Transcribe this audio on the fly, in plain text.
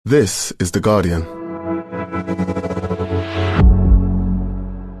This is The Guardian.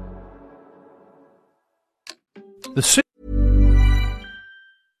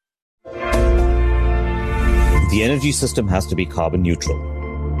 The energy system has to be carbon neutral.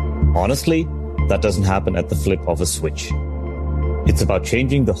 Honestly, that doesn't happen at the flip of a switch. It's about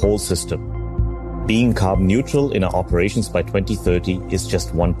changing the whole system. Being carbon neutral in our operations by 2030 is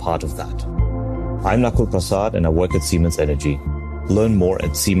just one part of that. I'm Nakul Prasad and I work at Siemens Energy. Learn more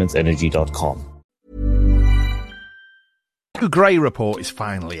at siemensenergy.com. The Grey Report is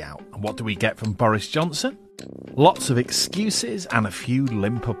finally out. And what do we get from Boris Johnson? Lots of excuses and a few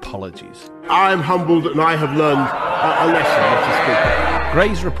limp apologies. I am humbled and I have learned a lesson, Mr. Speaker.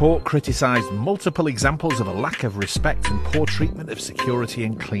 Grey's report criticised multiple examples of a lack of respect and poor treatment of security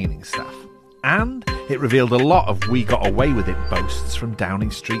and cleaning staff. And it revealed a lot of we got away with it boasts from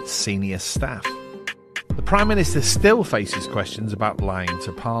Downing Street's senior staff. The Prime Minister still faces questions about lying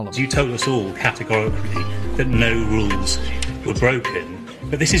to Parliament. You told us all categorically that no rules were broken,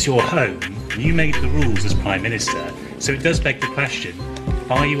 but this is your home, and you made the rules as Prime Minister, so it does beg the question,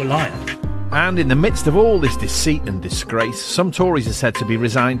 are you a liar? And in the midst of all this deceit and disgrace, some Tories are said to be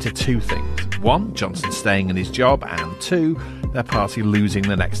resigned to two things. One, Johnson staying in his job, and two, their party losing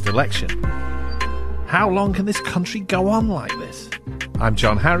the next election. How long can this country go on like this? I'm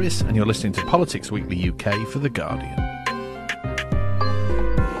John Harris, and you're listening to Politics Weekly UK for The Guardian.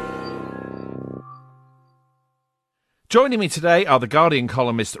 Joining me today are The Guardian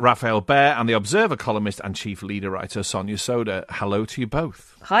columnist Rafael Behr and The Observer columnist and chief leader writer Sonia Sodha. Hello to you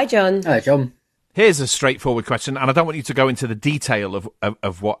both. Hi, John. Hi, John. Here's a straightforward question, and I don't want you to go into the detail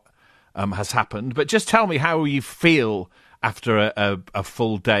of what has happened, but just tell me how you feel after a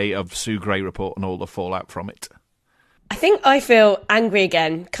full day of Sue Gray report and all the fallout from it. I think I feel angry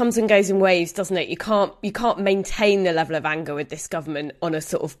again. Comes and goes in waves, doesn't it? You can't maintain the level of anger with this government on a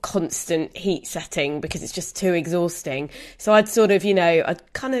sort of constant heat setting because it's just too exhausting. So I'd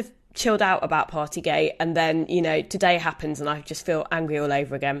I'd kind of chilled out about Partygate, and then, today happens and I just feel angry all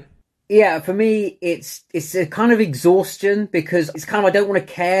over again. Yeah, for me, it's a kind of exhaustion because it's kind of, I don't want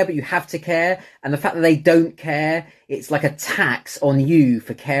to care, but you have to care. And the fact that they don't care, it's like a tax on you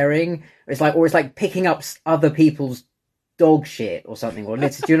for caring. It's like picking up other people's dog shit or something, or do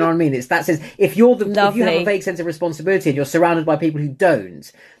you know what I mean? It's that sense. If you have a vague sense of responsibility and you're surrounded by people who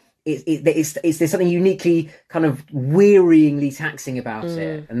don't, there's something uniquely kind of wearyingly taxing about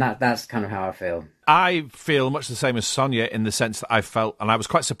it, and that's kind of how I feel. I feel much the same as Sonia in the sense that I felt, and I was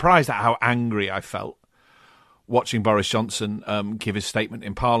quite surprised at how angry I felt watching Boris Johnson give his statement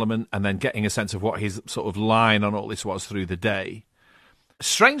in Parliament and then getting a sense of what his sort of line on all this was through the day.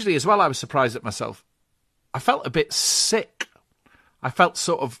 Strangely as well, I was surprised at myself. I felt a bit sick. I felt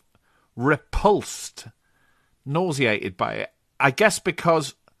sort of repulsed, nauseated by it. I guess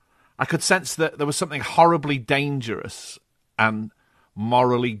because I could sense that there was something horribly dangerous and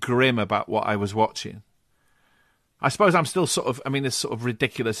morally grim about what I was watching. I suppose I'm still as sort of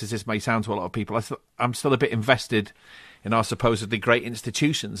ridiculous as this may sound to a lot of people, I'm still a bit invested in our supposedly great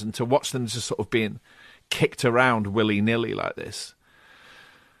institutions, and to watch them just sort of being kicked around willy-nilly like this,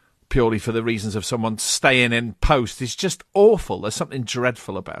 purely for the reasons of someone staying in post, is just awful. There's something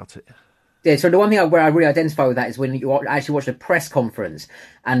dreadful about it. Yeah, so the one thing where I really identify with that is when you actually watched a press conference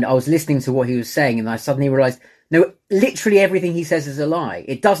and I was listening to what he was saying, and I suddenly realised, no, literally everything he says is a lie.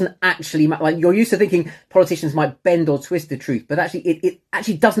 It doesn't actually matter. Like, you're used to thinking politicians might bend or twist the truth, but actually it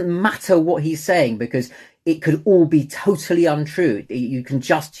actually doesn't matter what he's saying because it could all be totally untrue. You can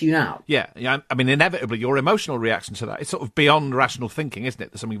just tune out. Yeah. I mean, inevitably, your emotional reaction to that, it's sort of beyond rational thinking, isn't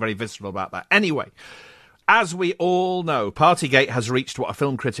it? There's something very visceral about that. Anyway, as we all know, Partygate has reached what a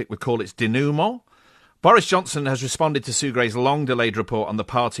film critic would call its denouement. Boris Johnson has responded to Sue Gray's long-delayed report on the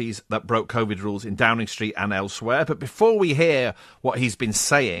parties that broke COVID rules in Downing Street and elsewhere. But before we hear what he's been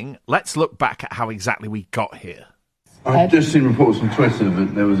saying, let's look back at how exactly we got here. I've just seen reports on Twitter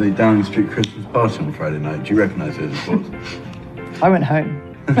that there was a Downing Street Christmas party on Friday night. Do you recognise those reports? I went home.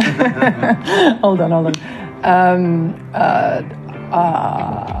 Hold on.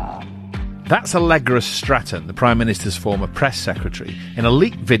 That's Allegra Stratton, the Prime Minister's former press secretary, in a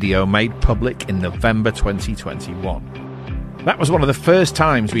leaked video made public in November 2021. That was one of the first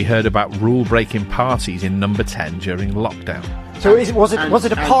times we heard about rule-breaking parties in Number 10 during lockdown. So was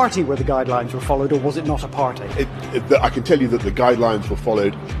it a party where the guidelines were followed, or was it not a party? I can tell you that the guidelines were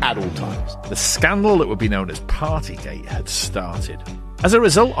followed at all times. The scandal that would be known as Partygate had started. As a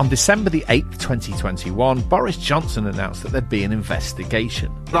result, on December the 8th, 2021, Boris Johnson announced that there'd be an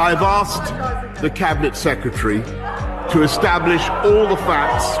investigation. I've asked the Cabinet Secretary to establish all the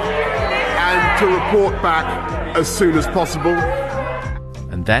facts and to report back as soon as possible.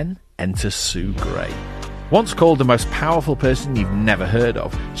 And And then enters Sue Gray. Once called the most powerful person you've never heard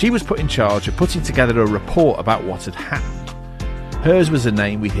of, she was put in charge of putting together a report about what had happened. Hers was a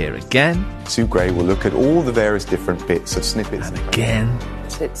name we hear again. Sue Gray will look at all the various different bits of snippets. And again.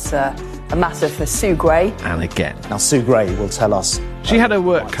 It's a matter for Sue Gray. And again. Now, Sue Gray will tell us. She had her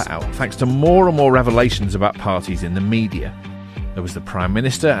work cut out thanks to more and more revelations about parties in the media. There was the Prime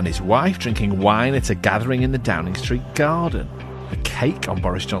Minister and his wife drinking wine at a gathering in the Downing Street garden, a cake on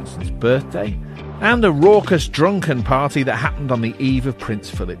Boris Johnson's birthday, and a raucous drunken party that happened on the eve of Prince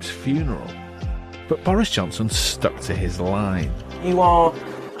Philip's funeral. But Boris Johnson stuck to his line. You are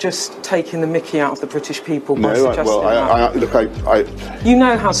just taking the mickey out of the British people by suggesting that. You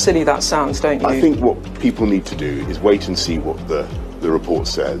know how silly that sounds, don't you? I think what people need to do is wait and see what the report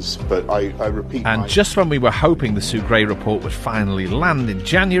says. But I repeat... And just when we were hoping the Sue Gray report would finally land in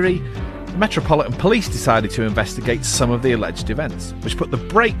January, the Metropolitan Police decided to investigate some of the alleged events, which put the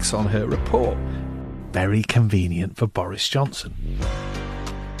brakes on her report. Very convenient for Boris Johnson.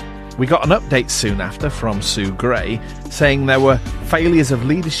 We got an update soon after from Sue Gray saying there were failures of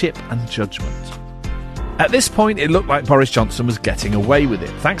leadership and judgment. At this point, it looked like Boris Johnson was getting away with it,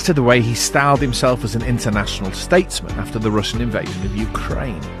 thanks to the way he styled himself as an international statesman after the Russian invasion of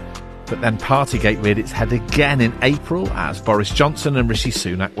Ukraine. But then Partygate reared its head again in April as Boris Johnson and Rishi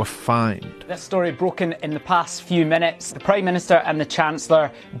Sunak were fined. This story broken in the past few minutes. The Prime Minister and the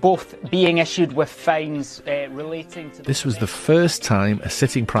Chancellor both being issued with fines relating to... This was the first time a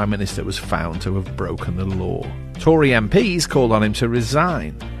sitting Prime Minister was found to have broken the law. Tory MPs called on him to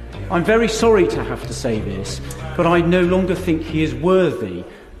resign. I'm very sorry to have to say this, but I no longer think he is worthy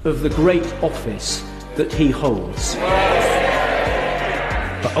of the great office that he holds.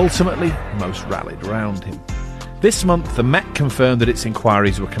 But ultimately, most rallied round him. This month, the Met confirmed that its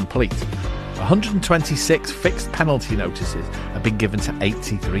inquiries were complete. 126 fixed penalty notices had been given to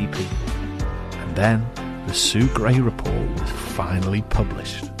 83 people. And then, the Sue Gray report was finally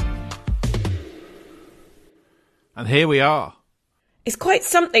published. And here we are. It's quite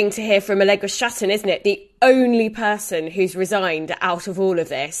something to hear from Allegra Stratton, isn't it? The only person who's resigned out of all of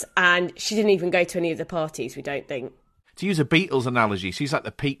this, and she didn't even go to any of the parties, we don't think. To use a Beatles analogy, she's like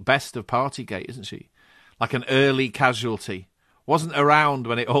the Pete Best of Partygate, isn't she? Like an early casualty. Wasn't around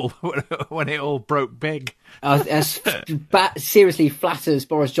when it all broke big. Seriously flatters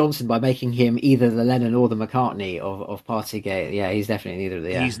Boris Johnson by making him either the Lennon or the McCartney of Partygate. Yeah, he's definitely neither of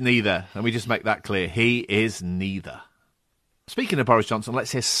the... He's neither, and we just make that clear. He is neither. Speaking of Boris Johnson,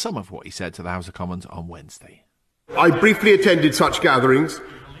 let's hear some of what he said to the House of Commons on Wednesday. I briefly attended such gatherings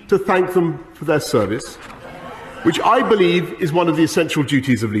to thank them for their service, which I believe is one of the essential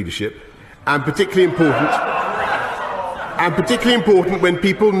duties of leadership, and particularly important when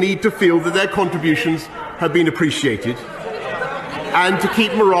people need to feel that their contributions have been appreciated, and to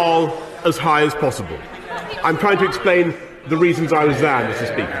keep morale as high as possible. I'm trying to explain the reasons I was there, Mr.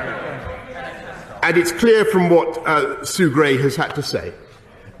 Speaker. And it's clear from what Sue Gray has had to say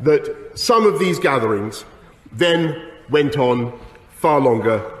that some of these gatherings then went on far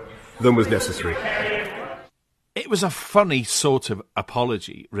longer than was necessary. It was a funny sort of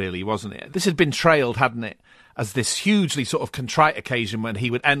apology, really, wasn't it? This had been trailed, hadn't it, as this hugely sort of contrite occasion when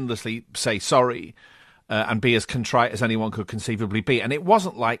he would endlessly say sorry and be as contrite as anyone could conceivably be. And it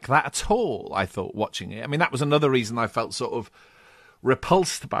wasn't like that at all, I thought, watching it. I mean, that was another reason I felt sort of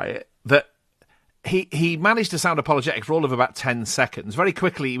repulsed by it, that he managed to sound apologetic for all of about 10 seconds. Very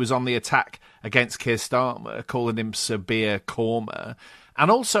quickly, he was on the attack against Keir Starmer, calling him Sir Behr Cormer.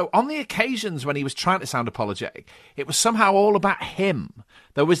 And also, on the occasions when he was trying to sound apologetic, it was somehow all about him.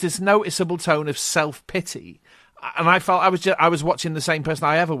 There was this noticeable tone of self-pity. And I felt I was watching the same person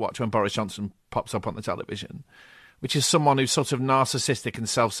I ever watch when Boris Johnson pops up on the television, which is someone who's sort of narcissistic and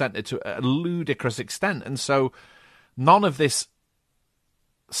self-centred to a ludicrous extent. And so none of this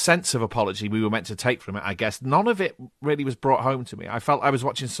sense of apology we were meant to take from it, I guess, none of it really was brought home to me. I felt I was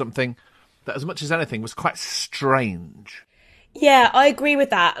watching something that, as much as anything, was quite strange. Yeah, I agree with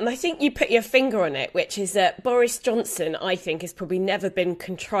that. And I think you put your finger on it, which is that Boris Johnson, I think, has probably never been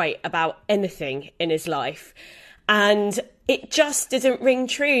contrite about anything in his life. And it just didn't ring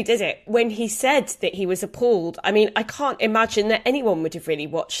true, did it? When he said that he was appalled, I mean, I can't imagine that anyone would have really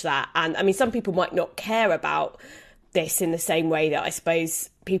watched that. And I mean, some people might not care about this in the same way that I suppose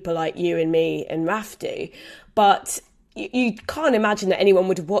people like you and me and Raf do. But you can't imagine that anyone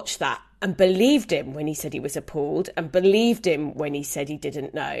would have watched that and believed him when he said he was appalled and believed him when he said he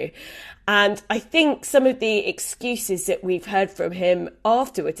didn't know. And I think some of the excuses that we've heard from him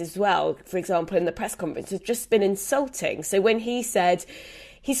afterwards as well, for example, in the press conference, have just been insulting. So when he said,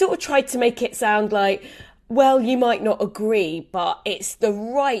 he sort of tried to make it sound like well, you might not agree, but it's the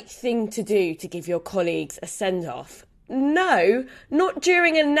right thing to do to give your colleagues a send-off. No, not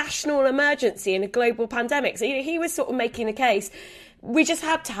during a national emergency and a global pandemic. So he was sort of making a case. We just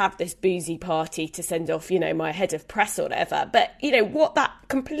had to have this boozy party to send off, my head of press or whatever. But, what that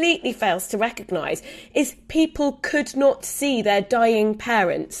completely fails to recognise is people could not see their dying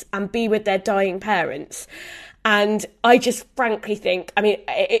parents and be with their dying parents. And I just frankly think,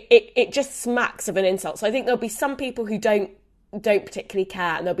 it just smacks of an insult. So I think there'll be some people who don't particularly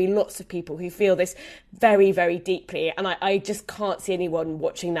care, and there'll be lots of people who feel this very, very deeply. And I just can't see anyone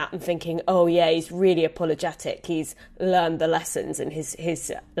watching that and thinking, oh yeah, he's really apologetic. He's learned the lessons in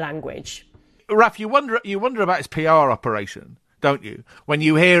his language. Raf, you wonder about his PR operation, don't you? When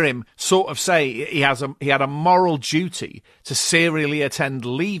you hear him sort of say he had a moral duty to serially attend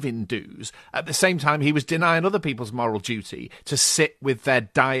leave-in dues, at the same time he was denying other people's moral duty to sit with their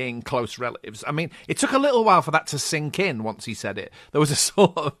dying close relatives. It took a little while for that to sink in once he said it. There was a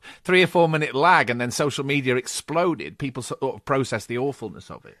sort of 3 or 4 minute lag, and then social media exploded. People sort of processed the awfulness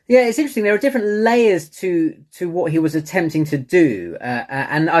of it. Yeah, it's interesting. There are different layers to what he was attempting to do.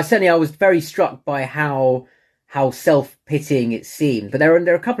 And I was very struck by how self-pitying it seemed. But there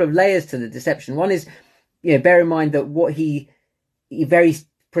are a couple of layers to the deception. One is, bear in mind that what he very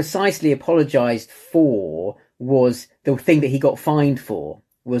precisely apologised for was the thing that he got fined for,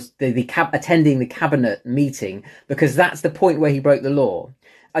 was attending the cabinet meeting, because that's the point where he broke the law.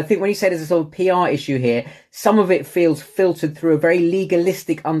 I think when you say there's a sort of PR issue here, some of it feels filtered through a very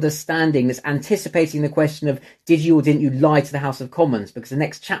legalistic understanding that's anticipating the question of did you or didn't you lie to the House of Commons? Because the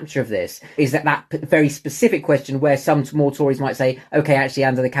next chapter of this is that very specific question where some more Tories might say, OK, actually,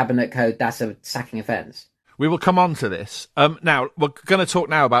 under the Cabinet Code, that's a sacking offence. We will come on to this. Now, we're going to talk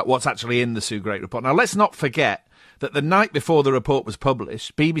now about what's actually in the Sue Gray report. Now, let's not forget that the night before the report was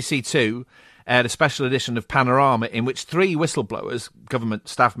published, BBC Two aired a special edition of Panorama in which 3 whistleblowers, government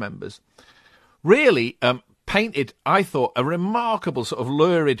staff members, really painted, I thought, a remarkable sort of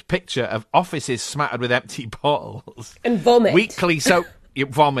lurid picture of offices smattered with empty bottles. And vomit. Weekly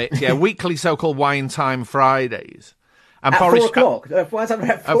so-called wine time Fridays. And at 4 o'clock? Why is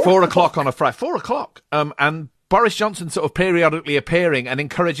that at 4 o'clock on a Friday? 4 o'clock. And Boris Johnson sort of periodically appearing and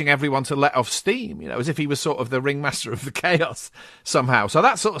encouraging everyone to let off steam, as if he was sort of the ringmaster of the chaos somehow. So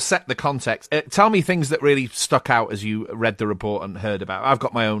that sort of set the context. Tell me things that really stuck out as you read the report and heard about. I've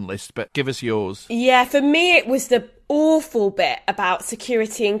got my own list, but give us yours. Yeah, for me, it was the awful bit about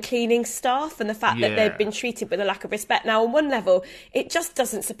security and cleaning staff and the fact that they've been treated with a lack of respect. Now, on one level, it just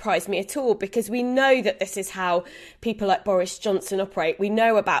doesn't surprise me at all, because we know that this is how people like Boris Johnson operate. We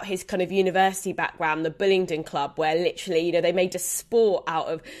know about his kind of university background, the Bullingdon Club, where literally, they made a sport out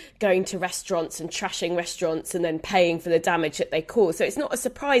of going to restaurants and trashing restaurants and then paying for the damage that they cause. So it's not a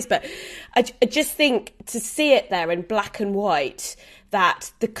surprise, but I just think to see it there in black and white,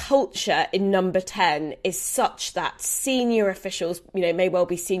 that the culture in Number 10 is such that senior officials, may well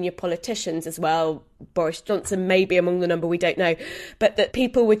be senior politicians as well. Boris Johnson may be among the number, we don't know. But that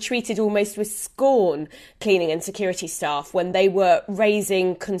people were treated almost with scorn, cleaning and security staff, when they were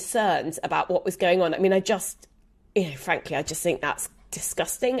raising concerns about what was going on. Frankly, I just think that's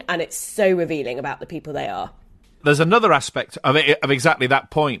disgusting, and it's so revealing about the people they are. There's another aspect of it, of exactly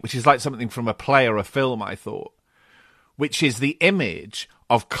that point, which is like something from a play or a film, I thought, which is the image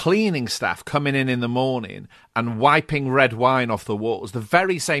of cleaning staff coming in the morning and wiping red wine off the walls. The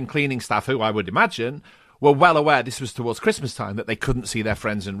very same cleaning staff who, I would imagine, were well aware this was towards Christmas time, that they couldn't see their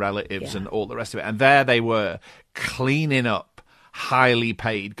friends and relatives and all the rest of it. And there they were, cleaning up highly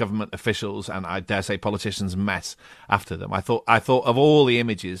paid government officials and, I dare say, politicians' mess after them. I thought of all the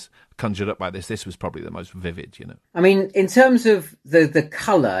images conjured up by this was probably the most vivid, in terms of the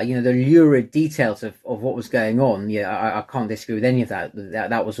colour, the lurid details of what was going on, I can't disagree with any of that.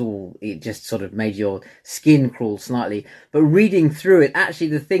 That was all, it just sort of made your skin crawl slightly. But reading through it, actually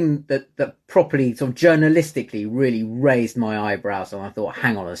the thing that properly, sort of journalistically, really raised my eyebrows, and I thought,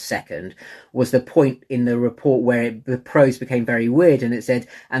 hang on a second, was the point in the report where the prose became very weird, and it said,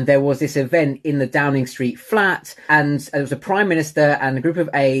 and there was this event in the Downing Street flat, and there was a Prime Minister and a group of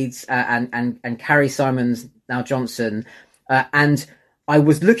aides, and Carrie Simons, now Johnson, and I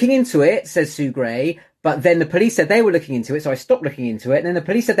was looking into it, says Sue Gray, but then the police said they were looking into it, so I stopped looking into it, and then the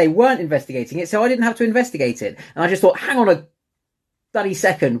police said they weren't investigating it, so I didn't have to investigate it. And I just thought, hang on a bloody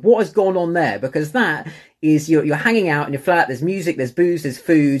second, what has gone on there? Because that is, you're hanging out in your flat, there's music, there's booze, there's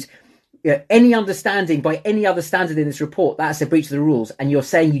food, any understanding by any other standard in this report, that's a breach of the rules. And you're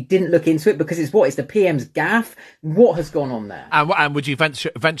saying you didn't look into it because it's the PM's gaffe? What has gone on there? And would you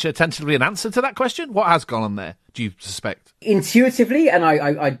venture tentatively an answer to that question? What has gone on there, do you suspect? Intuitively, and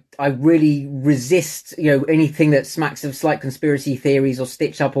I really resist, anything that smacks of slight conspiracy theories or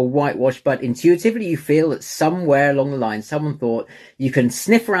stitched up or whitewash, but intuitively you feel that somewhere along the line someone thought you can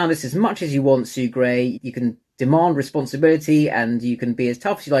sniff around this as much as you want, Sue Gray, you can demand responsibility and you can be as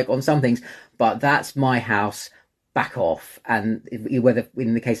tough as you like on some things, but that's my house, back off. And whether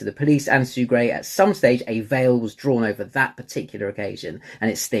in the case of the police and Sue Gray, at some stage a veil was drawn over that particular occasion,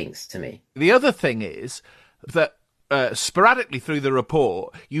 and it stinks to me. The other thing is that sporadically through the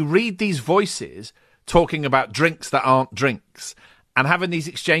report, you read these voices talking about drinks that aren't drinks and having these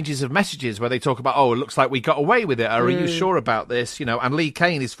exchanges of messages where they talk about, it looks like we got away with it. Are you sure about this? And Lee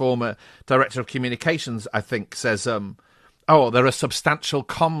Kane, his former director of communications, I think, says, there are substantial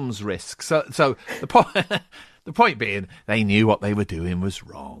comms risks. So the point being, they knew what they were doing was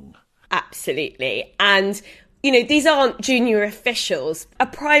wrong. Absolutely. And these aren't junior officials. A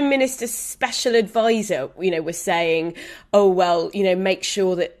Prime Minister's special advisor, was saying, make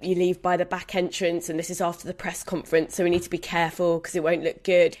sure that you leave by the back entrance. And this is after the press conference, so we need to be careful because it won't look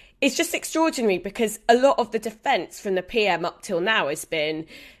good. It's just extraordinary because a lot of the defence from the PM up till now has been,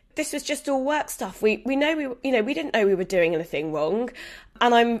 this was just all work stuff. We didn't know we were doing anything wrong.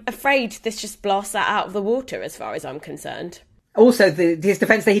 And I'm afraid this just blasts that out of the water as far as I'm concerned. Also, his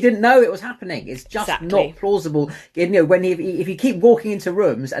defence that he didn't know it was happening. It's just not plausible. When if you keep walking into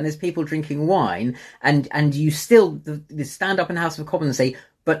rooms and there's people drinking wine, and you still stand up in the House of Commons and say,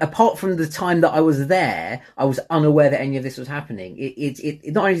 but apart from the time that I was there, I was unaware that any of this was happening.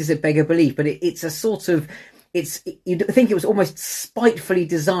 It not only does it beg a belief, but it's a sort of, you think it was almost spitefully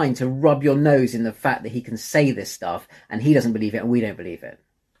designed to rub your nose in the fact that he can say this stuff and he doesn't believe it and we don't believe it.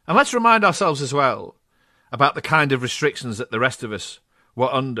 And let's remind ourselves as well about the kind of restrictions that the rest of us were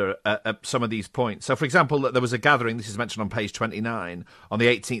under at some of these points. So, for example, there was a gathering, this is mentioned on page 29, on the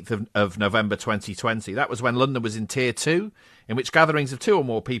 18th of November 2020. That was when London was in Tier 2, in which gatherings of 2 or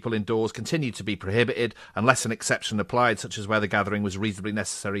more people indoors continued to be prohibited unless an exception applied, such as where the gathering was reasonably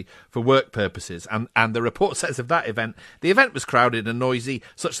necessary for work purposes. And the report says of that event, the event was crowded and noisy,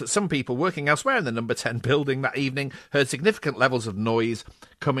 such that some people working elsewhere in the number 10 building that evening heard significant levels of noise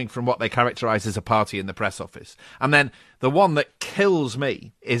coming from what they characterised as a party in the press office. And then the one that kills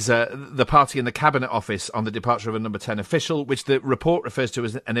me is the party in the Cabinet Office on the departure of a number 10 official, which the report refers to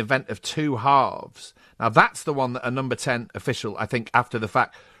as an event of 2 halves. Now, that's the one that a number 10 official, I think, after the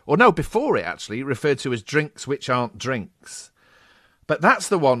fact, or no, before it actually, referred to as drinks which aren't drinks. But that's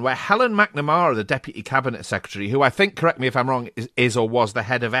the one where Helen McNamara, the Deputy Cabinet Secretary, who I think, correct me if I'm wrong, is or was the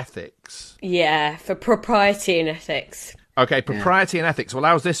head of ethics. Yeah, for propriety and ethics. OK, propriety and ethics. Well,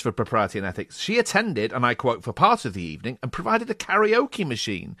 how's this for propriety and ethics? She attended, and I quote, for part of the evening and provided a karaoke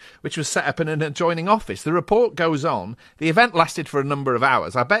machine, which was set up in an adjoining office. The report goes on. The event lasted for a number of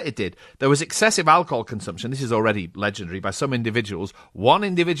hours. I bet it did. There was excessive alcohol consumption. This is already legendary by some individuals. One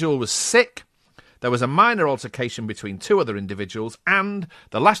individual was sick. There was a minor altercation between 2 other individuals, and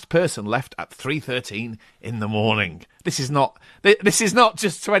the last person left at 3:13 in the morning. This is not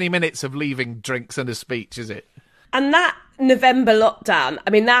just 20 minutes of leaving drinks and a speech, is it? And that November lockdown, I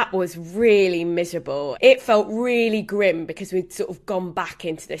mean, that was really miserable. It felt really grim because we'd sort of gone back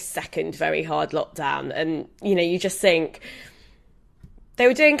into this second very hard lockdown. And, you just think they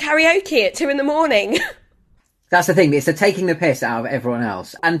were doing karaoke at 2 a.m. That's the thing. It's taking the piss out of everyone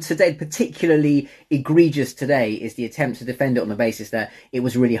else. And today, particularly egregious today, is the attempt to defend it on the basis that it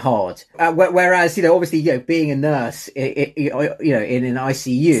was really hard. Whereas, obviously, being a nurse, in an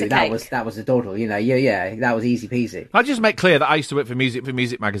ICU, that was a doddle. That was easy peasy. I'll just make clear that I used to work for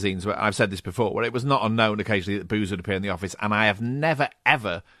music magazines, where I've said this before, where it was not unknown occasionally that booze would appear in the office, and I have never,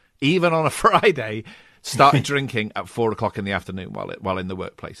 ever, even on a Friday, started drinking at 4:00 in the afternoon while in the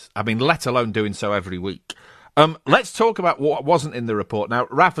workplace. I mean, let alone doing so every week. Let's talk about what wasn't in the report. Now,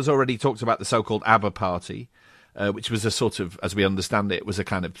 Raf has already talked about the so-called ABBA party, which was a sort of, as we understand it, was a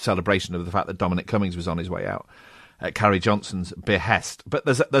kind of celebration of the fact that Dominic Cummings was on his way out at Carrie Johnson's behest. But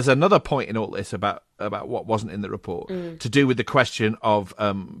there's another point in all this about what wasn't in the report to do with the question of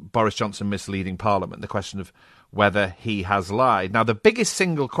Boris Johnson misleading Parliament, the question of whether he has lied. Now, the biggest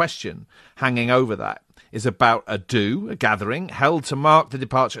single question hanging over that is about a gathering held to mark the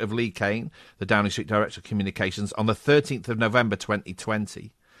departure of Lee Kane, the Downing Street Director of Communications, on the 13th of November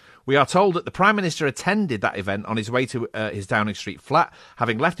 2020, We are told that the Prime Minister attended that event on his way to his Downing Street flat,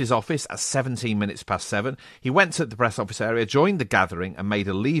 having left his office at 17 minutes past 7. He went to the press office area, joined the gathering and made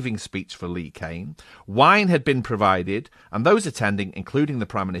a leaving speech for Lee Kane. Wine had been provided and those attending, including the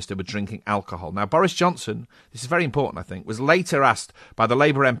Prime Minister, were drinking alcohol. Now, Boris Johnson, this is very important, I think, was later asked by the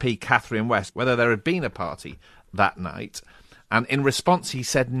Labour MP Catherine West whether there had been a party that night. And in response, he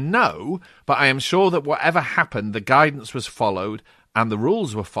said no, but I am sure that whatever happened, the guidance was followed and the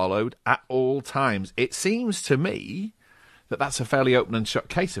rules were followed at all times. It seems to me that that's a fairly open and shut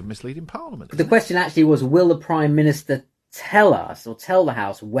case of misleading Parliament. The question actually was, will the Prime Minister tell us or tell the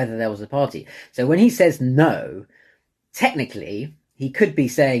House whether there was a party? So when he says no, technically, he could be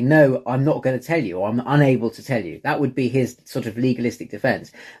saying, no, I'm not going to tell you, or I'm unable to tell you. That would be his sort of legalistic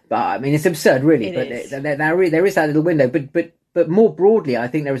defence. But, I mean, it's absurd, really. There is that little window. But more broadly, I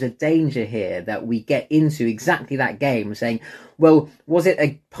think there is a danger here that we get into exactly that game, saying, well, was it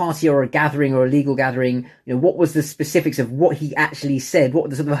a party or a gathering or a legal gathering? You know, what was the specifics of what he actually said? What were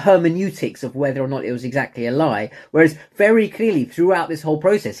the sort of hermeneutics of whether or not it was exactly a lie? Whereas very clearly throughout this whole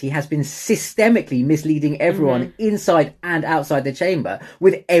process, he has been systemically misleading everyone inside and outside the chamber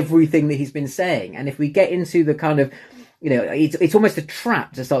with everything that he's been saying. And if we get into the kind of, you know, it's almost a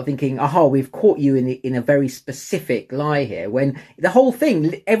trap to start thinking, aha, we've caught you in a very specific lie here, when the whole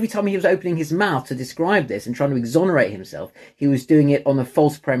thing, every time he was opening his mouth to describe this and trying to exonerate himself, he was doing it on the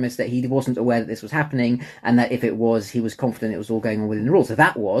false premise that he wasn't aware that this was happening, and that if it was, he was confident it was all going on within the rules. So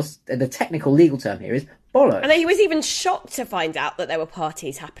that was, the technical legal term here is bollocks. And he was even shocked to find out that there were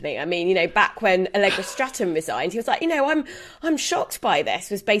parties happening. I mean, you know, back when Allegra Stratton resigned, he was like, you know, I'm shocked by this,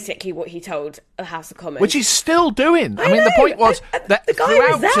 was basically what he told the House of Commons. Which he's still doing. I mean, the point was that the guy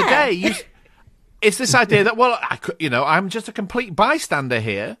throughout was there. today, it's this idea that, well, I'm just a complete bystander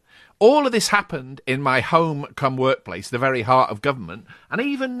here. All of this happened in my home come workplace, the very heart of government. And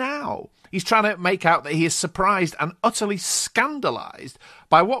even now, he's trying to make out that he is surprised and utterly scandalised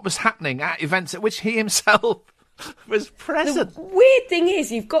by what was happening at events at which he himself was present. The weird thing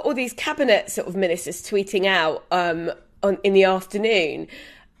is, you've got all these cabinet sort of ministers tweeting out in the afternoon,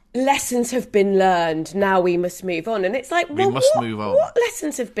 lessons have been learned, now we must move on. And it's like, well, we must move on. What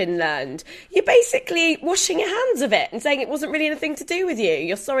lessons have been learned? You're basically washing your hands of it and saying it wasn't really anything to do with you.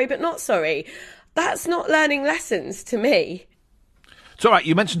 You're sorry but not sorry. That's not learning lessons to me. It's all right,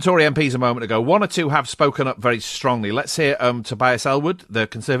 you mentioned Tory MPs a moment ago. One or two have spoken up very strongly. Let's hear Tobias Ellwood, the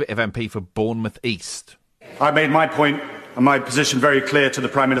Conservative MP for Bournemouth East. I made my point and my position very clear to the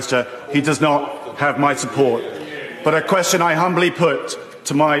Prime Minister. He does not have my support. But a question I humbly put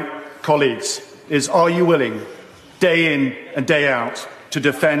to my colleagues is, are you willing, day in and day out, to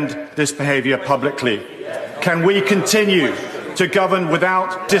defend this behaviour publicly? Can we continue to govern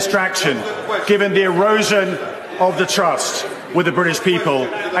without distraction, given the erosion of the trust with the British people?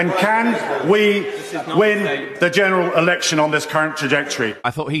 And can we win the general election on this current trajectory? I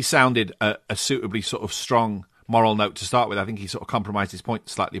thought he sounded a suitably sort of strong moral note to start with. I think he sort of compromised his point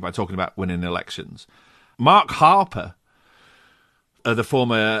slightly by talking about winning elections. Mark Harper, the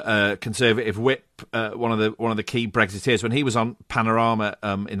former Conservative whip, one of the key Brexiteers, when he was on Panorama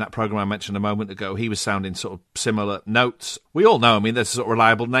in that programme I mentioned a moment ago, he was sounding sort of similar notes. We all know, I mean, there's sort of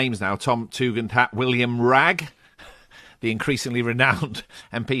reliable names now: Tom Tugendhat, William Ragg, the increasingly renowned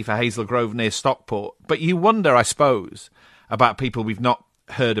MP for Hazel Grove near Stockport. But you wonder, I suppose, about people we've not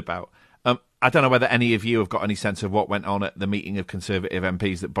heard about. I don't know whether any of you have got any sense of what went on at the meeting of Conservative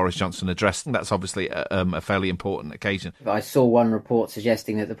MPs that Boris Johnson addressed. And that's obviously a fairly important occasion. I saw one report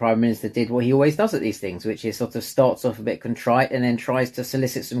suggesting that the Prime Minister did what he always does at these things, which is sort of starts off a bit contrite and then tries to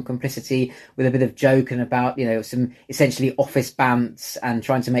solicit some complicity with a bit of joke and about, you know, some essentially office bants and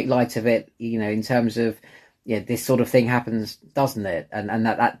trying to make light of it, you know, in terms of, yeah, this sort of thing happens, doesn't it? And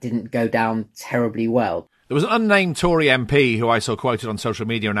that didn't go down terribly well. There was an unnamed Tory MP who I saw quoted on social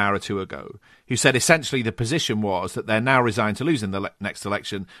media an hour or two ago, who said essentially the position was that they're now resigned to losing the next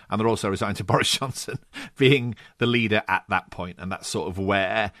election, and they're also resigned to Boris Johnson being the leader at that point. And that's sort of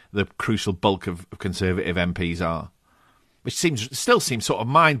where the crucial bulk of Conservative MPs are, which still seems sort of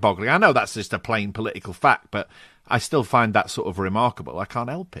mind-boggling. I know that's just a plain political fact, but I still find that sort of remarkable. I can't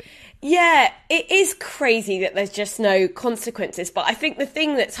help it. Yeah, it is crazy that there's just no consequences. But I think the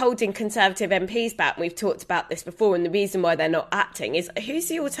thing that's holding Conservative MPs back, and we've talked about this before, and the reason why they're not acting is, who's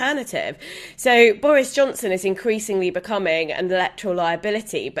the alternative? So Boris Johnson is increasingly becoming an electoral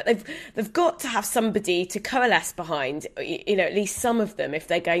liability, but they've got to have somebody to coalesce behind, you know, at least some of them, if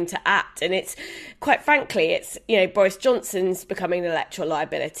they're going to act. And it's, quite frankly, it's, you know, Boris Johnson's becoming an electoral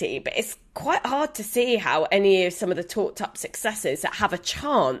liability, but it's quite hard to see how any of some of the talked up successors that have a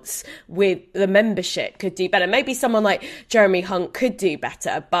chance with the membership could do better. Maybe someone like Jeremy Hunt could do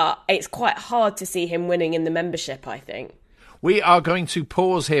better, but it's quite hard to see him winning in the membership, I think. We are going to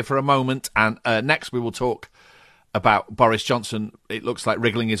pause here for a moment, and next we will talk about Boris Johnson, it looks like,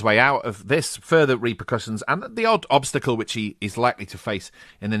 wriggling his way out of this, further repercussions, and the odd obstacle which he is likely to face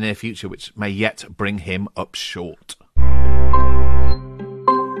in the near future, which may yet bring him up short.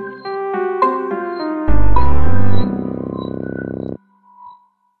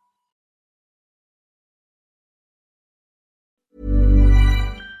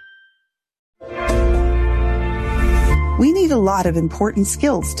 We need a lot of important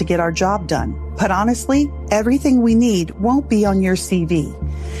skills to get our job done. But honestly, everything we need won't be on your CV.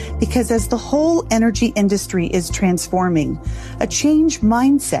 Because as the whole energy industry is transforming, a changed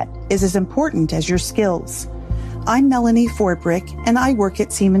mindset is as important as your skills. I'm Melanie Forbrick, and I work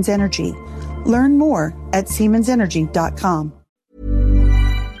at Siemens Energy. Learn more at SiemensEnergy.com.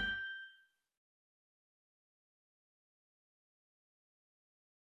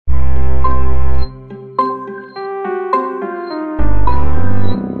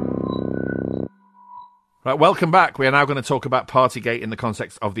 Right, welcome back. We are now going to talk about Partygate in the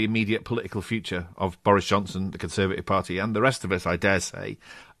context of the immediate political future of Boris Johnson, the Conservative Party, and the rest of us, I dare say.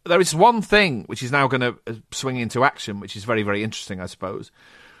 There is one thing which is now going to swing into action, which is very, very interesting, I suppose,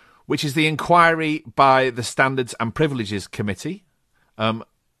 which is the inquiry by the Standards and Privileges Committee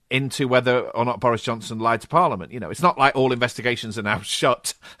into whether or not Boris Johnson lied to Parliament. You know, it's not like all investigations are now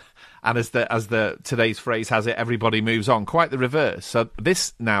shut, and as the today's phrase has it, everybody moves on. Quite the reverse. So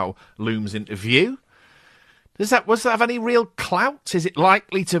this now looms into view. Was that have any real clout? Is it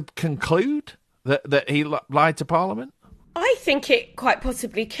likely to conclude that he lied to Parliament? I think it quite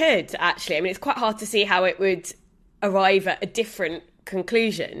possibly could, actually. I mean, it's quite hard to see how it would arrive at a different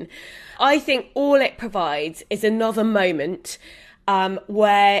conclusion. I think all it provides is another moment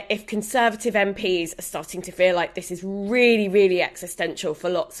where if Conservative MPs are starting to feel like this is really, really existential for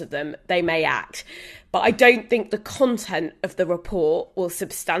lots of them, they may act. But I don't think the content of the report will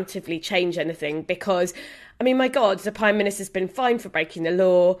substantively change anything because, I mean, my God, the Prime Minister's been fined for breaking the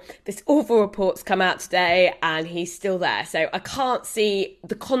law. This awful report's come out today and he's still there. So I can't see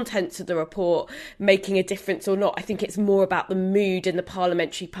the contents of the report making a difference or not. I think it's more about the mood in the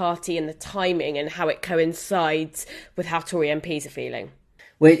parliamentary party and the timing and how it coincides with how Tory MPs are feeling.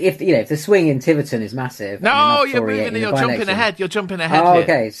 Well, if the swing in Tiverton is massive... No, you're jumping ahead. You're jumping ahead here. Oh,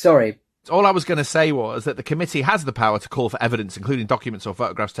 okay, sorry. All I was going to say was that the committee has the power to call for evidence, including documents or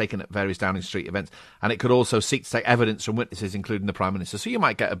photographs taken at various Downing Street events, and it could also seek to take evidence from witnesses, including the Prime Minister. So you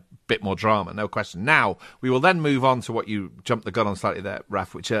might get a bit more drama, no question. Now, we will then move on to what you jumped the gun on slightly there,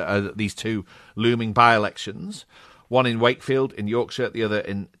 Raf, which are these two looming by-elections. One in Wakefield in Yorkshire, the other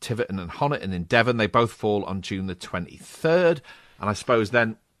in Tiverton and Honiton in Devon. They both fall on June the 23rd. And I suppose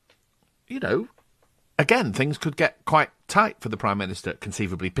then, again, things could get quite tight for the Prime Minister,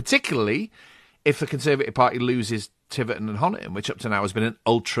 conceivably, particularly if the Conservative Party loses Tiverton and Honiton, which up to now has been an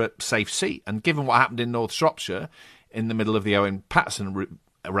ultra-safe seat. And given what happened in North Shropshire in the middle of the Owen Paterson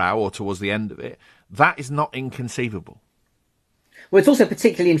row, or towards the end of it, that is not inconceivable. Well, it's also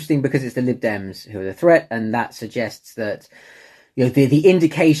particularly interesting because it's the Lib Dems who are the threat, and that suggests that the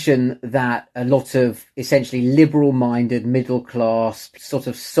indication that a lot of essentially liberal-minded, middle-class, sort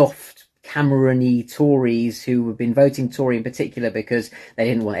of soft Cameron-y Tories who have been voting Tory in particular because they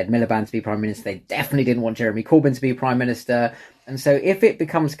didn't want Ed Miliband to be Prime Minister, they definitely didn't want Jeremy Corbyn to be Prime Minister. And so if it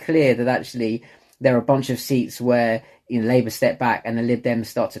becomes clear that actually there are a bunch of seats where Labour step back and the Lib Dems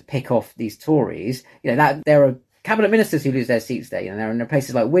start to pick off these Tories, that there are cabinet ministers who lose their seats there. There are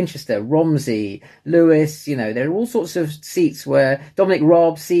places like Winchester, Romsey, Lewis. There are all sorts of seats where Dominic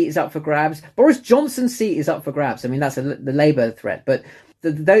Raab's seat is up for grabs. Boris Johnson's seat is up for grabs. I mean, that's the Labour threat. But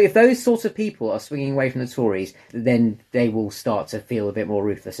if those sorts of people are swinging away from the Tories, then they will start to feel a bit more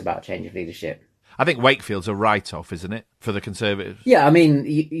ruthless about change of leadership. I think Wakefield's a write-off, isn't it, for the Conservatives? Yeah, I mean,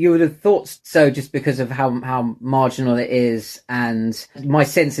 you would have thought so just because of how marginal it is. And my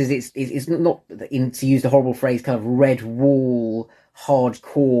sense is it's not, to use the horrible phrase, kind of red wall,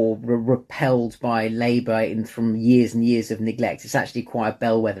 hardcore, repelled by Labour from years and years of neglect. It's actually quite a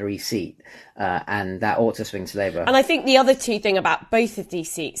bellwether-y seat. And that ought to swing to Labour. And I think the other two thing about both of these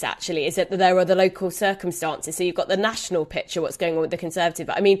seats, actually, is that there are the local circumstances. So you've got the national picture, what's going on with the Conservative.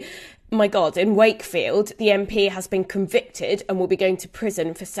 But I mean, my God, in Wakefield, the MP has been convicted and will be going to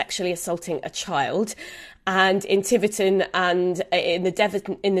prison for sexually assaulting a child. And in Tiverton and in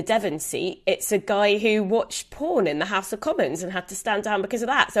the Devon seat, it's a guy who watched porn in the House of Commons and had to stand down because of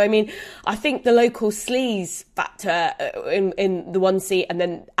that. So, I mean, I think the local sleaze factor in the one seat, and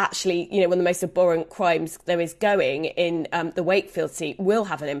then actually, you know, one of the most abhorrent crimes there is going in the Wakefield seat, will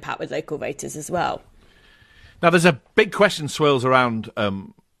have an impact with local voters as well. Now, there's a big question swirls around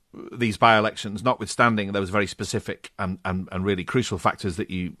these by-elections, notwithstanding those very specific and really crucial factors that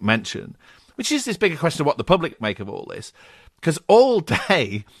you mentioned, which is this bigger question of what the public make of all this. Because all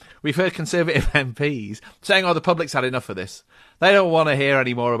day we've heard Conservative MPs saying, the public's had enough of this. They don't want to hear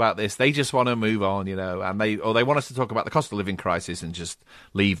any more about this. They just want to move on, you know, and they want us to talk about the cost of living crisis and just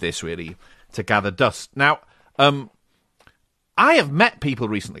leave this really to gather dust. Now, I have met people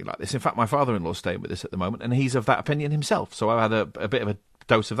recently like this. In fact, my father-in-law's staying with us at the moment, and he's of that opinion himself. So I had a bit of a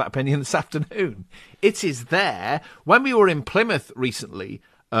dose of that opinion this afternoon. It is there. When we were in Plymouth recently,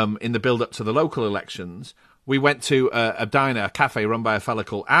 in the build-up to the local elections, we went to a diner, a cafe run by a fella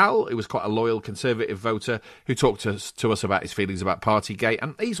called Al, who was quite a loyal Conservative voter, who talked to us about his feelings about Partygate,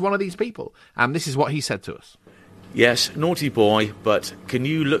 and he's one of these people. And this is what he said to us. Yes, naughty boy, but can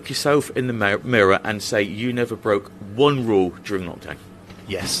you look yourself in the mirror and say you never broke one rule during lockdown?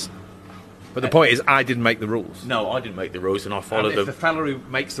 Yes. But the point is, I didn't make the rules. No, I didn't make the rules, and I followed them. If the fella who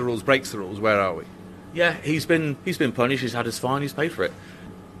makes the rules breaks the rules, where are we? Yeah, he's been punished, he's had his fine, he's paid for it.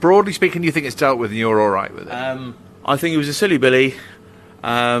 Broadly speaking, you think it's dealt with and you're all right with it? I think he was a silly Billy,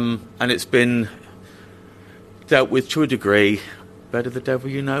 and it's been dealt with to a degree. Better the devil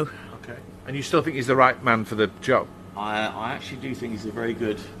you know. Okay. And you still think he's the right man for the job? I actually do think he's a very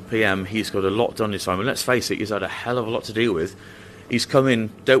good PM. He's got a lot done this time, and let's face it, he's had a hell of a lot to deal with. He's come in,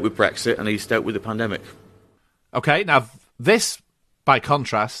 dealt with Brexit, and he's dealt with the pandemic. Okay, now this, by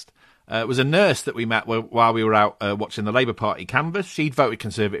contrast, was a nurse that we met while we were out watching the Labour Party canvass. She'd voted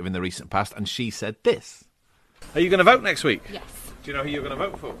Conservative in the recent past, and she said this. Are you going to vote next week? Yes. Do you know who you're going to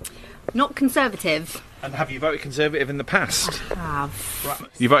vote for? Not Conservative. And have you voted Conservative in the past? I have. Right.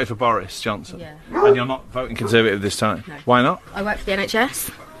 You voted for Boris Johnson? Yeah. And you're not voting Conservative this time? No. Why not? I work for the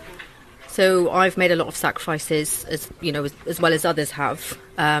NHS. So I've made a lot of sacrifices, as well as others have,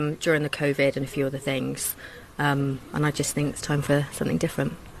 during the COVID and a few other things. And I just think it's time for something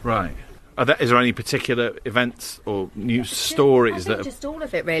different. Right. Is there any particular events or news stories that? Just all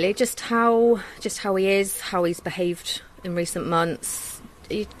of it, really. Just how he is, how he's behaved in recent months.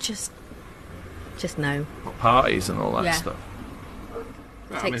 You just know. What, parties and all that stuff.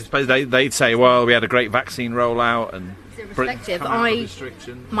 I mean, I suppose they'd say, well, we had a great vaccine rollout and. Reflective.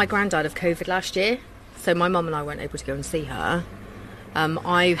 My gran died of COVID last year, so my mum and I weren't able to go and see her.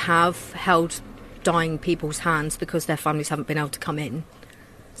 I have held dying people's hands because their families haven't been able to come in.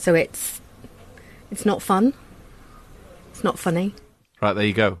 So it's not fun. It's not funny. Right, there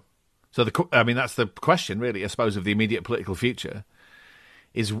you go. So that's the question, really, I suppose, of the immediate political future,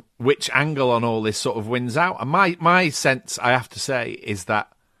 is which angle on all this sort of wins out. And my sense, I have to say, is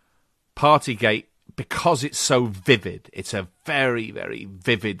that Partygate, because it's so vivid, it's a very, very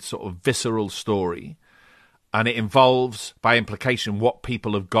vivid sort of visceral story, and it involves, by implication, what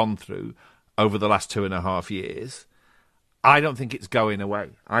people have gone through over the last 2.5 years. I don't think it's going away.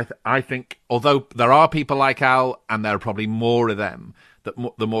 I think, although there are people like Al, and there are probably more of them, that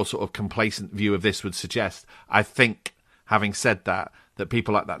the more sort of complacent view of this would suggest, I think, having said that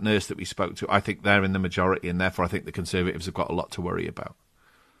people like that nurse that we spoke to, I think they're in the majority, and therefore I think the Conservatives have got a lot to worry about.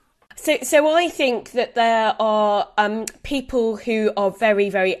 So I think that there are people who are very,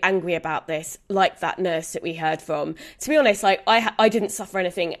 very angry about this, like that nurse that we heard from. To be honest, I didn't suffer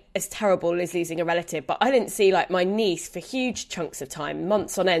anything as terrible as losing a relative, but I didn't see my niece for huge chunks of time,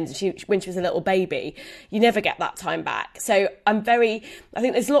 months on end, when she was a little baby. You never get that time back. So I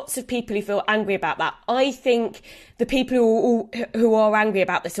think there's lots of people who feel angry about that. I think the people who are angry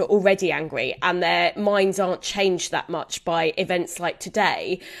about this are already angry, and their minds aren't changed that much by events like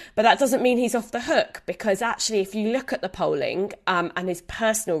today. But that doesn't mean he's off the hook, because actually, if you look at the polling and his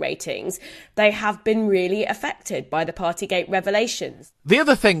personal ratings, they have been really affected by the Partygate revelations. The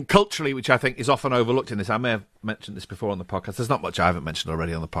other thing culturally, which I think is often overlooked in this, I may have mentioned this before on the podcast. There's not much I haven't mentioned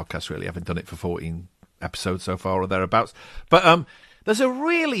already on the podcast, really. I haven't done it for 14 episodes so far or thereabouts. But there's a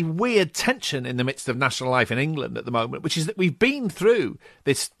really weird tension in the midst of national life in England at the moment, which is that we've been through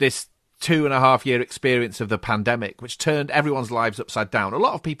this 2.5 year experience of the pandemic, which turned everyone's lives upside down. A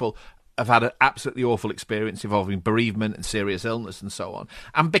lot of people have had an absolutely awful experience involving bereavement and serious illness and so on.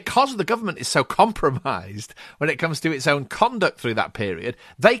 And because the government is so compromised when it comes to its own conduct through that period,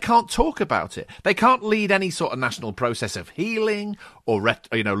 they can't talk about it. They can't lead any sort of national process of healing or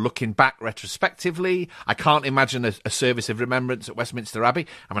looking back retrospectively. I can't imagine a service of remembrance at Westminster Abbey.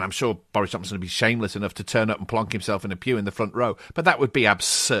 I mean, I'm sure Boris Johnson would be shameless enough to turn up and plonk himself in a pew in the front row, but that would be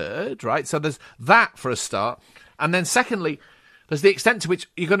absurd, right? So there's that for a start. And then secondly, there's the extent to which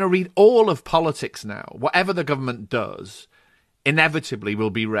you're going to read all of politics now. Whatever the government does, inevitably will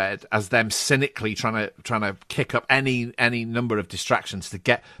be read as them cynically trying to kick up any number of distractions to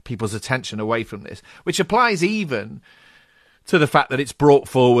get people's attention away from this, which applies even to the fact that it's brought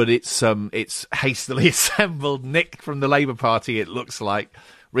forward its hastily assembled Nick from the Labour Party, it looks like,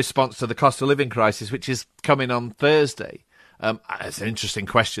 response to the cost of living crisis, which is coming on Thursday. It's an interesting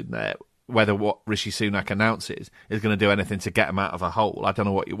question there, whether what Rishi Sunak announces is going to do anything to get him out of a hole. I don't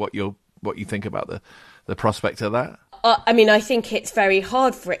know what you think about the prospect of that. I mean, I think it's very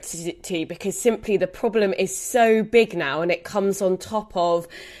hard for it to, because simply the problem is so big now, and it comes on top of,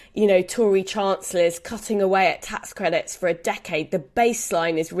 Tory chancellors cutting away at tax credits for a decade. The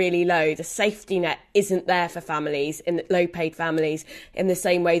baseline is really low. The safety net isn't there for families, low-paid families, in the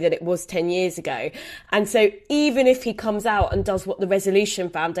same way that it was 10 years ago. And so even if he comes out and does what the Resolution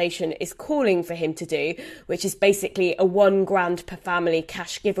Foundation is calling for him to do, which is basically a £1,000 per family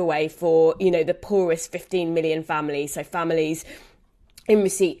cash giveaway for, the poorest 15 million families, so families in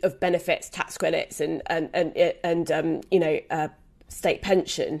receipt of benefits, tax credits and state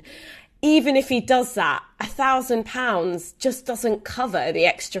pension, even if he does that, £1,000 just doesn't cover the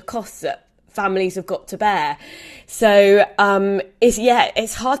extra costs that families have got to bear. So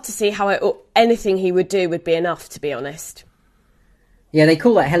it's hard to see how anything he would do would be enough, to be honest. Yeah, they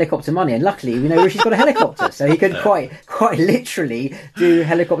call that helicopter money, and luckily, Rishi's got a helicopter, so he could quite literally do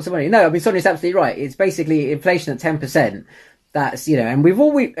helicopter money. No, I mean, Sonia's absolutely right. It's basically inflation at 10%. That's, and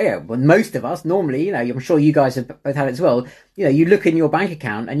most of us normally, I'm sure you guys have both had it as well. You look in your bank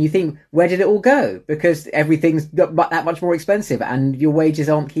account and you think, where did it all go? Because everything's got that much more expensive and your wages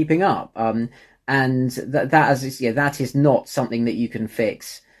aren't keeping up. And that is not something that you can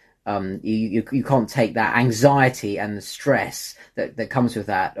fix. You can't take that anxiety and the stress that comes with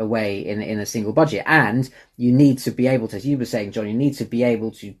that away in a single budget. And you need to be able to, as you were saying, John, you need to be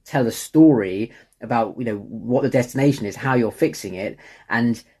able to tell a story about what the destination is, how you're fixing it,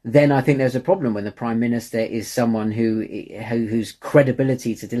 and then I think there's a problem when the Prime Minister is someone whose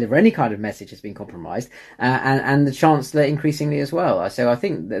credibility to deliver any kind of message has been compromised, and the Chancellor increasingly as well. So I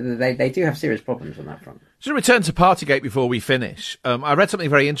think they do have serious problems on that front. To return to Partygate before we finish, I read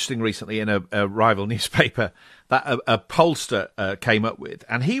something very interesting recently in a rival newspaper that a pollster came up with,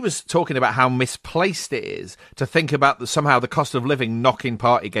 and he was talking about how misplaced it is to think about somehow the cost of living knocking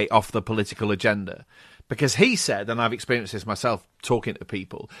Partygate off the political agenda. Because he said, and I've experienced this myself talking to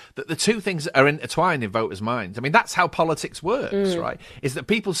people, that the two things are intertwined in voters' minds. I mean, that's how politics works, right? Is that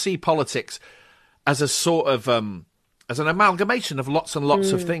people see politics as a sort of as an amalgamation of lots and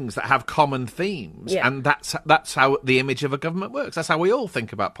lots of things that have common themes. Yeah. And that's how the image of a government works. That's how we all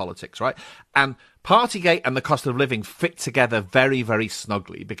think about politics, right? And Partygate and the cost of living fit together very, very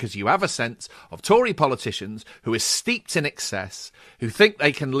snugly, because you have a sense of Tory politicians who are steeped in excess, who think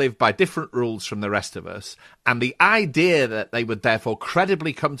they can live by different rules from the rest of us, and the idea that they would therefore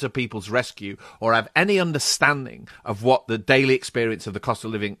credibly come to people's rescue or have any understanding of what the daily experience of the cost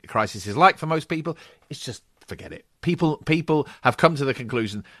of living crisis is like for most people, it's just forget it. People have come to the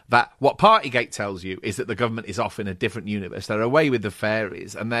conclusion that what Partygate tells you is that the government is off in a different universe. They're away with the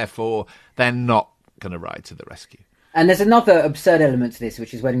fairies, and therefore they're not going to ride to the rescue. And there's another absurd element to this,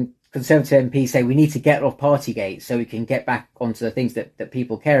 which is when Conservative MPs say we need to get off Partygate so we can get back onto the things that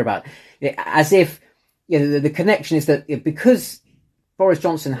people care about. As if the connection is that because Boris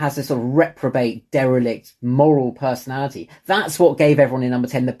Johnson has this sort of reprobate, derelict, moral personality. That's what gave everyone in Number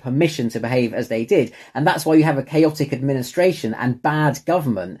 10 the permission to behave as they did. And that's why you have a chaotic administration and bad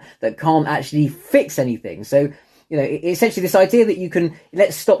government that can't actually fix anything. So, essentially this idea that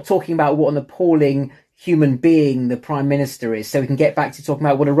let's stop talking about what an appalling human being the Prime Minister is, so we can get back to talking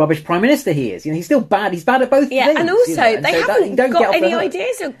about what a rubbish Prime Minister he is. He's still bad. He's bad at both things. Yeah, and also they haven't got any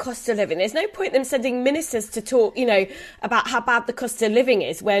ideas of cost of living. There's no point them sending ministers to talk, about how bad the cost of living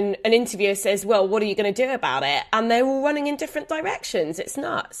is when an interviewer says, well, what are you going to do about it? And they're all running in different directions. It's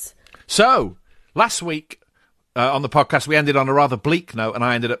nuts. So, last week, on the podcast, we ended on a rather bleak note, and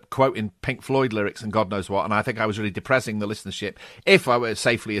I ended up quoting Pink Floyd lyrics and God knows what, and I think I was really depressing the listenership. If I were to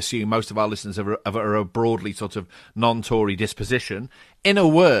safely assume most of our listeners are a broadly sort of non-Tory disposition. In a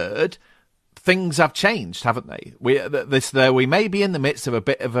word, things have changed, haven't they? We may be in the midst of a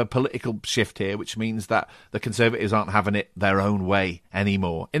bit of a political shift here, which means that the Conservatives aren't having it their own way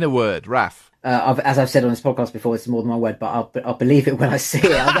anymore. In a word, Raf. As I've said on this podcast before, it's more than my word, but I'll believe it when I see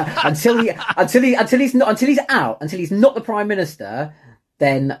it. until he's not the Prime Minister,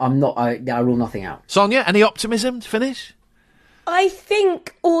 then I rule nothing out. Sonia, any optimism to finish? I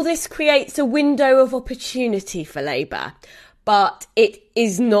think all this creates a window of opportunity for Labour, but it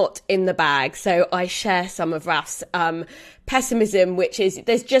is not in the bag. So I share some of Raf's pessimism, which is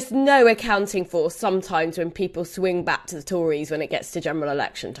there's just no accounting for sometimes when people swing back to the Tories when it gets to general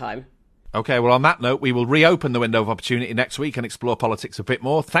election time. OK, well, on that note, we will reopen the window of opportunity next week and explore politics a bit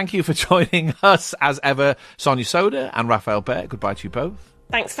more. Thank you for joining us, as ever, Sonia Sodha and Rafael Behr. Goodbye to you both.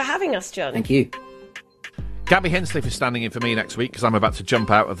 Thanks for having us, John. Thank you. Gabby Hinsley for standing in for me next week because I'm about to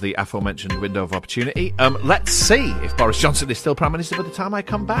jump out of the aforementioned window of opportunity. Let's see if Boris Johnson is still Prime Minister by the time I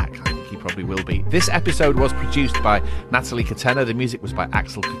come back. I think he probably will be. This episode was produced by Natalie Katena. The music was by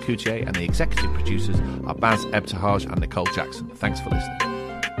Axel Kakoutié, and the executive producers are Baz Ebtehaj and Nicole Jackson. Thanks for listening.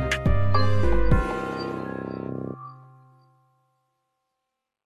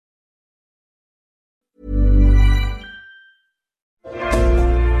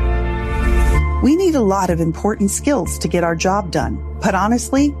 We need a lot of important skills to get our job done. But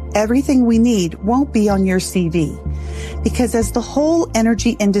honestly, everything we need won't be on your CV. Because as the whole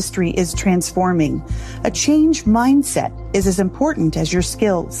energy industry is transforming, a changed mindset is as important as your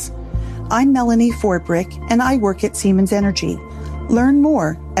skills. I'm Melanie Forbrick, and I work at Siemens Energy. Learn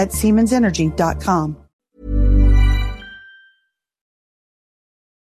more at SiemensEnergy.com.